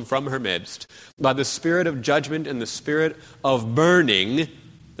Jerusalem from her midst by the spirit of judgment and the spirit of burning,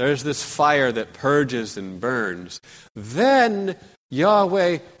 there's this fire that purges and burns, then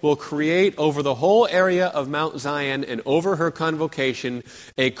Yahweh will create over the whole area of Mount Zion and over her convocation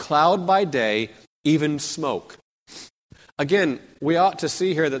a cloud by day, even smoke. Again, we ought to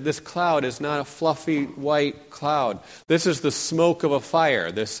see here that this cloud is not a fluffy white cloud. This is the smoke of a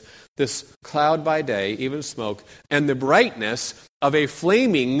fire, this cloud by day, even smoke, and the brightness of a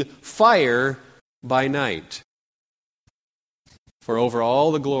flaming fire by night. For over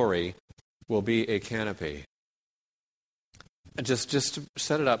all the glory will be a canopy. Just to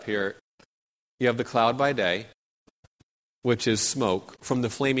set it up here, you have the cloud by day, which is smoke from the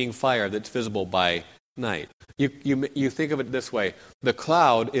flaming fire that's visible by night. You think of it this way. The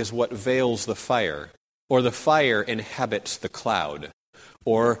cloud is what veils the fire, or the fire inhabits the cloud,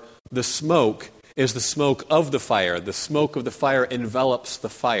 or the smoke is the smoke of the fire. The smoke of the fire envelops the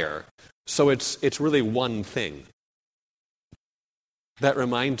fire. So it's really one thing. That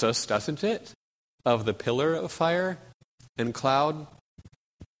reminds us, doesn't it, of the pillar of fire and cloud?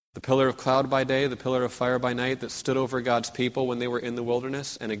 The pillar of cloud by day, the pillar of fire by night that stood over God's people when they were in the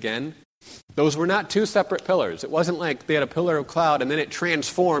wilderness. And again, those were not two separate pillars. It wasn't like they had a pillar of cloud and then it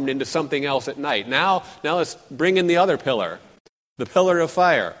transformed into something else at night. Now let's bring in the other pillar, the pillar of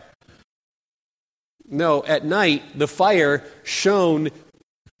fire. No, at night, the fire shone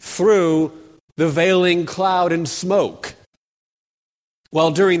through the veiling cloud and smoke.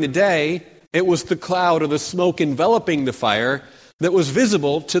 While during the day, it was the cloud or the smoke enveloping the fire that was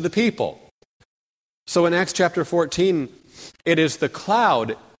visible to the people. So in Acts chapter 14, it is the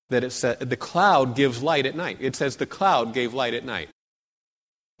cloud that it said, the cloud gives light at night. It says the cloud gave light at night.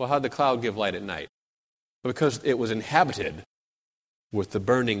 Well, how did the cloud give light at night? Because it was inhabited with the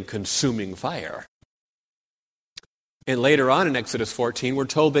burning, consuming fire. And later on in Exodus 14, we're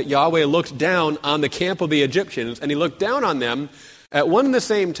told that Yahweh looked down on the camp of the Egyptians, and He looked down on them at one and the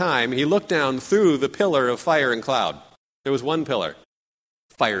same time. He looked down through the pillar of fire and cloud. There was one pillar,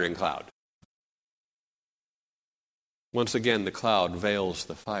 fire and cloud. Once again, the cloud veils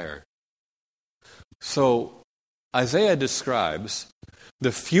the fire. So Isaiah describes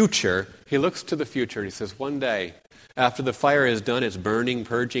the future. He looks to the future and he says, one day, after the fire has done its burning,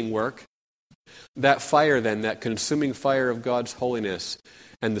 purging work, that fire then, that consuming fire of God's holiness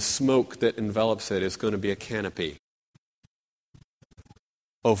and the smoke that envelops it is going to be a canopy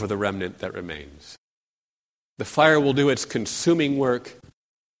over the remnant that remains. The fire will do its consuming work,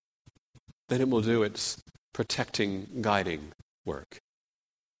 then it will do its protecting, guiding work.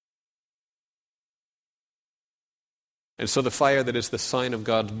 And so the fire that is the sign of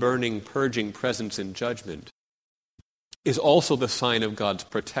God's burning, purging presence in judgment is also the sign of God's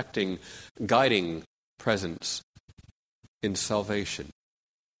protecting, guiding presence in salvation.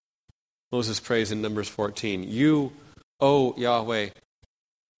 Moses prays in Numbers 14, "You, O Yahweh,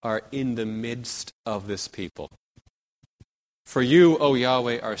 are in the midst of this people. For you, O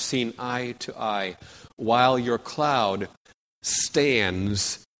Yahweh, are seen eye to eye, while your cloud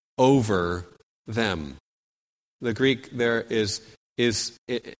stands over them." The Greek there is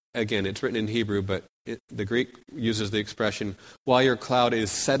again, it's written in Hebrew, but the Greek uses the expression, "while your cloud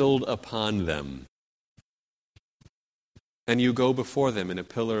is settled upon them. And you go before them in a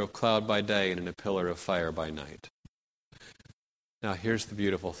pillar of cloud by day and in a pillar of fire by night." Now, here's the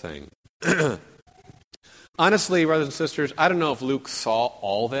beautiful thing. Honestly, brothers and sisters, I don't know if Luke saw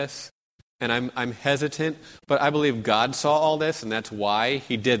all this, and I'm hesitant, but I believe God saw all this, and that's why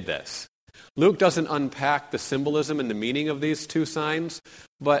he did this. Luke doesn't unpack the symbolism and the meaning of these two signs,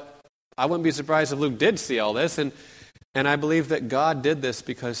 but I wouldn't be surprised if Luke did see all this, and I believe that God did this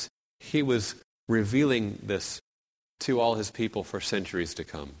because he was revealing this to all his people for centuries to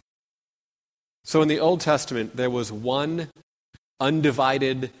come. So in the Old Testament, there was one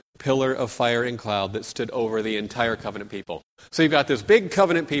undivided pillar of fire and cloud that stood over the entire covenant people. So you've got this big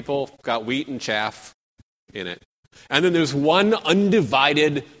covenant people, got wheat and chaff in it. And then there's one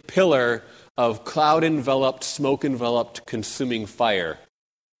undivided pillar of cloud-enveloped, smoke-enveloped, consuming fire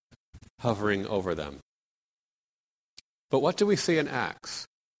hovering over them. But what do we see in Acts?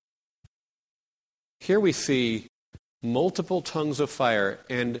 Here we see multiple tongues of fire,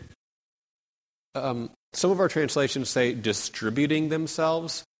 and some of our translations say distributing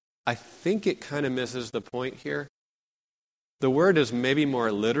themselves. I think it kind of misses the point here. The word is maybe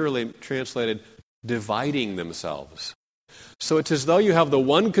more literally translated dividing themselves. So it's as though you have the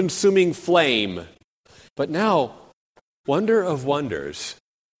one consuming flame, but now, wonder of wonders,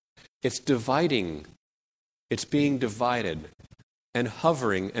 it's dividing. It's being divided and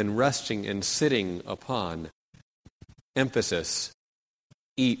hovering and resting and sitting upon, emphasis,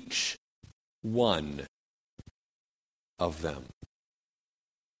 each one of them.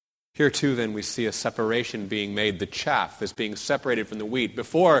 Here too then we see a separation being made. The chaff is being separated from the wheat.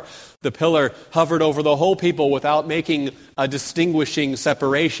 Before, the pillar hovered over the whole people without making a distinguishing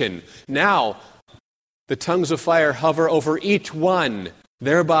separation. Now, the tongues of fire hover over each one,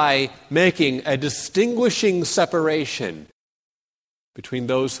 thereby making a distinguishing separation between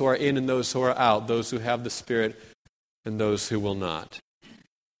those who are in and those who are out, those who have the Spirit and those who will not.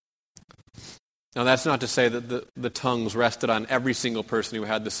 Now, that's not to say that the tongues rested on every single person who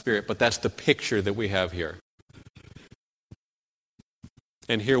had the Spirit, but that's the picture that we have here.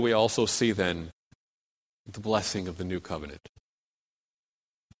 And here we also see then the blessing of the new covenant.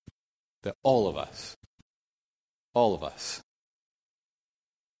 That all of us,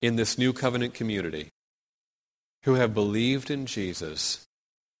 in this new covenant community who have believed in Jesus,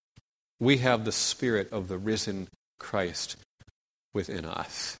 we have the Spirit of the risen Christ within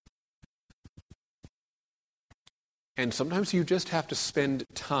us. And sometimes you just have to spend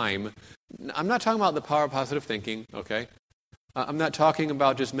time. I'm not talking about the power of positive thinking, okay? I'm not talking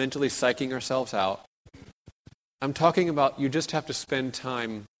about just mentally psyching ourselves out. I'm talking about you just have to spend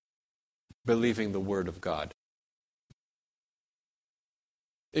time believing the Word of God.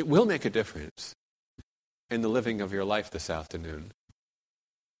 It will make a difference in the living of your life this afternoon.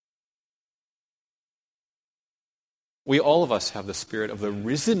 We, all of us, have the Spirit of the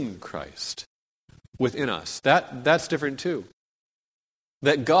risen Christ within us. That's different too.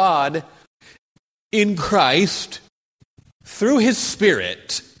 That God, in Christ, through His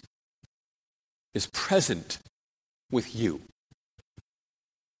Spirit, is present with you,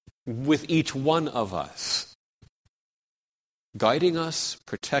 with each one of us, guiding us,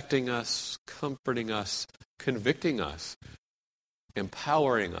 protecting us, comforting us, convicting us,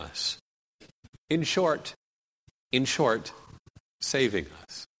 empowering us. In short, saving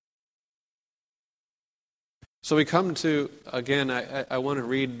us. So we come to, again, I want to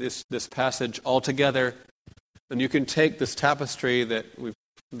read this passage all together, and you can take this tapestry that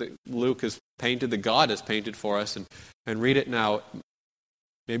Luke has painted, that God has painted for us, and read it now,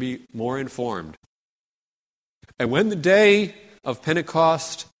 maybe more informed. And when the day of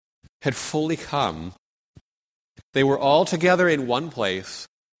Pentecost had fully come, they were all together in one place,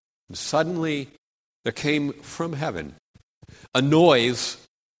 and suddenly there came from heaven a noise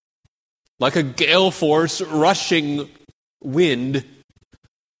like a gale force rushing wind.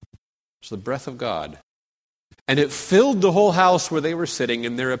 It's the breath of God. And it filled the whole house where they were sitting,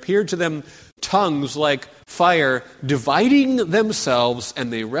 and there appeared to them tongues like fire dividing themselves,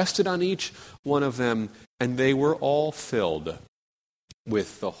 and they rested on each one of them, and they were all filled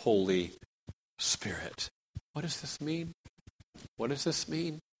with the Holy Spirit. What does this mean? What does this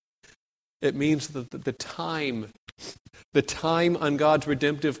mean? It means that the time on God's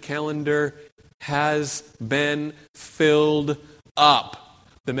redemptive calendar has been filled up.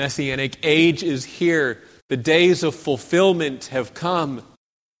 The Messianic age is here. The days of fulfillment have come.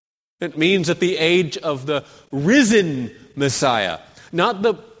 It means that the age of the risen Messiah, not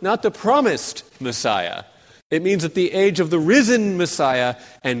the promised Messiah. It means that the age of the risen Messiah,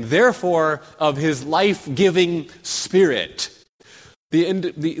 and therefore of His life-giving Spirit.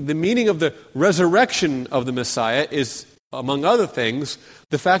 The meaning of the resurrection of the Messiah is, among other things,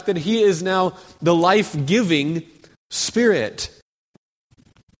 the fact that He is now the life-giving Spirit.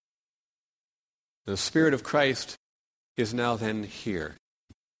 The Spirit of Christ is now then here.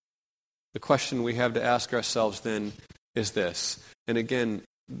 The question we have to ask ourselves then is this, and again,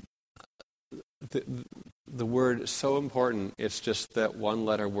 the word is so important, it's just that one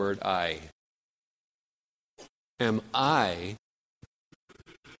letter word, I. Am I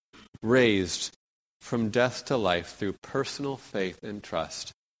raised from death to life through personal faith and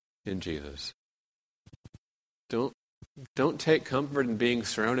trust in Jesus? Don't take comfort in being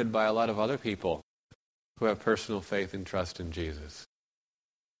surrounded by a lot of other people who have personal faith and trust in Jesus.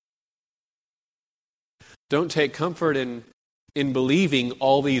 Don't take comfort in believing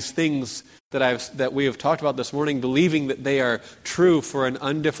all these things that we have talked about this morning, believing that they are true for an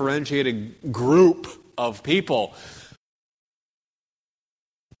undifferentiated group of people.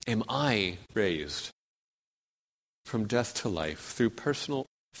 Am I raised from death to life through personal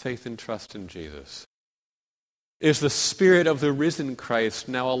faith and trust in Jesus? Is the Spirit of the risen Christ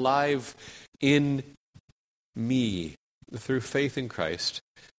now alive in me? Through faith in Christ,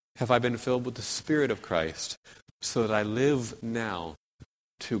 have I been filled with the Spirit of Christ so that I live now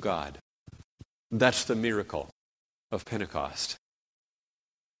to God? That's the miracle of Pentecost.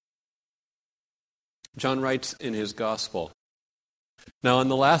 John writes in his gospel, "Now on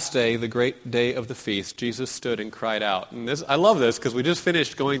the last day, the great day of the feast, Jesus stood and cried out." And I love this because we just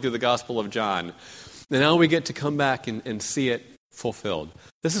finished going through the Gospel of John. And now we get to come back and see it fulfilled.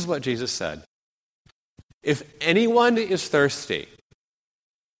 This is what Jesus said. "If anyone is thirsty,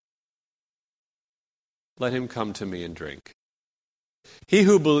 let him come to me and drink. He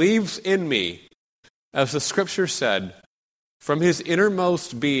who believes in me, as the Scripture said, from his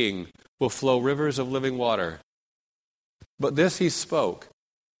innermost being will flow rivers of living water." But this he spoke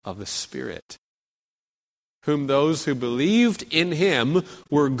of the Spirit, whom those who believed in him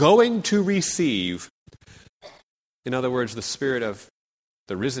were going to receive. In other words, the Spirit of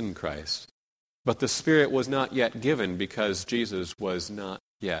the risen Christ. But the Spirit was not yet given because Jesus was not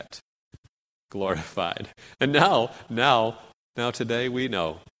yet glorified. And now today we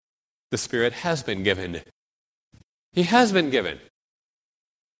know the Spirit has been given. He has been given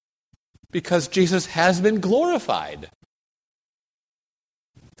because Jesus has been glorified.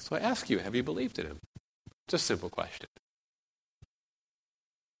 So I ask you, have you believed in him? It's a simple question.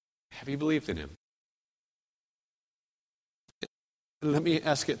 Have you believed in him? Let me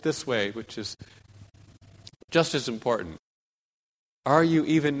ask it this way, which is just as important. Are you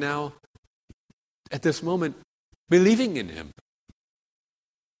even now, at this moment, believing in him?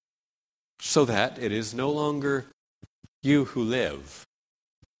 So that it is no longer you who live,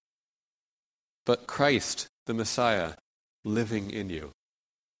 but Christ, the Messiah, living in you.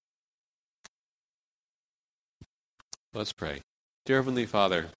 Let's pray. Dear Heavenly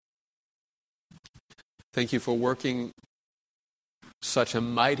Father, thank you for working such a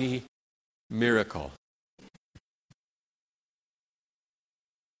mighty miracle.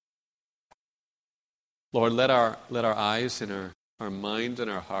 Lord, let our eyes and our minds and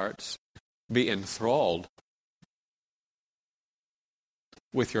our hearts be enthralled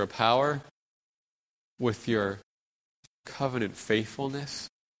with your power, with your covenant faithfulness,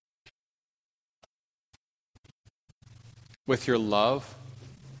 with your love,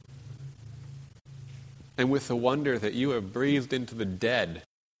 and with the wonder that you have breathed into the dead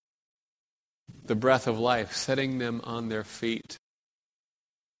the breath of life, setting them on their feet,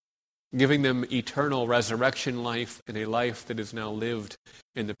 giving them eternal resurrection life and a life that is now lived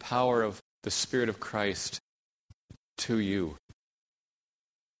in the power of the Spirit of Christ to you.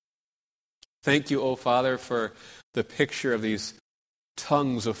 Thank you, O Father, for the picture of these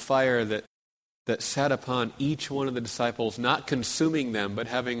tongues of fire that sat upon each one of the disciples, not consuming them, but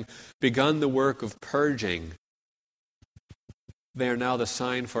having begun the work of purging. They are now the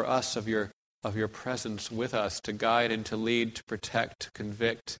sign for us of your presence with us, to guide and to lead, to protect, to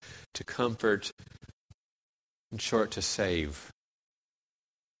convict, to comfort, in short, to save.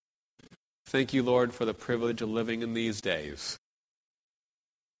 Thank you, Lord, for the privilege of living in these days.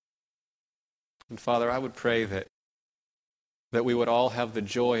 And Father, I would pray that we would all have the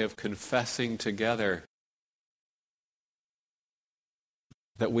joy of confessing together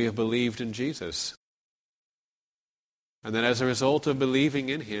that we have believed in Jesus. And that as a result of believing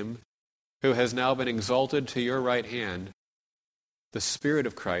in him, who has now been exalted to your right hand, the Spirit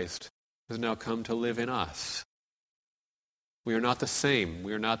of Christ has now come to live in us. We are not the same.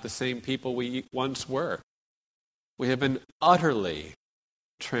 We are not the same people we once were. We have been utterly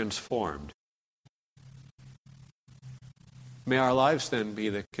transformed. May our lives then be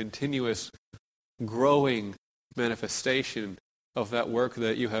the continuous, growing manifestation of that work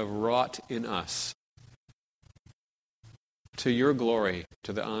that you have wrought in us. To your glory,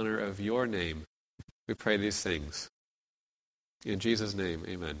 to the honor of your name, we pray these things. In Jesus' name,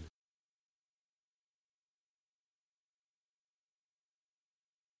 amen.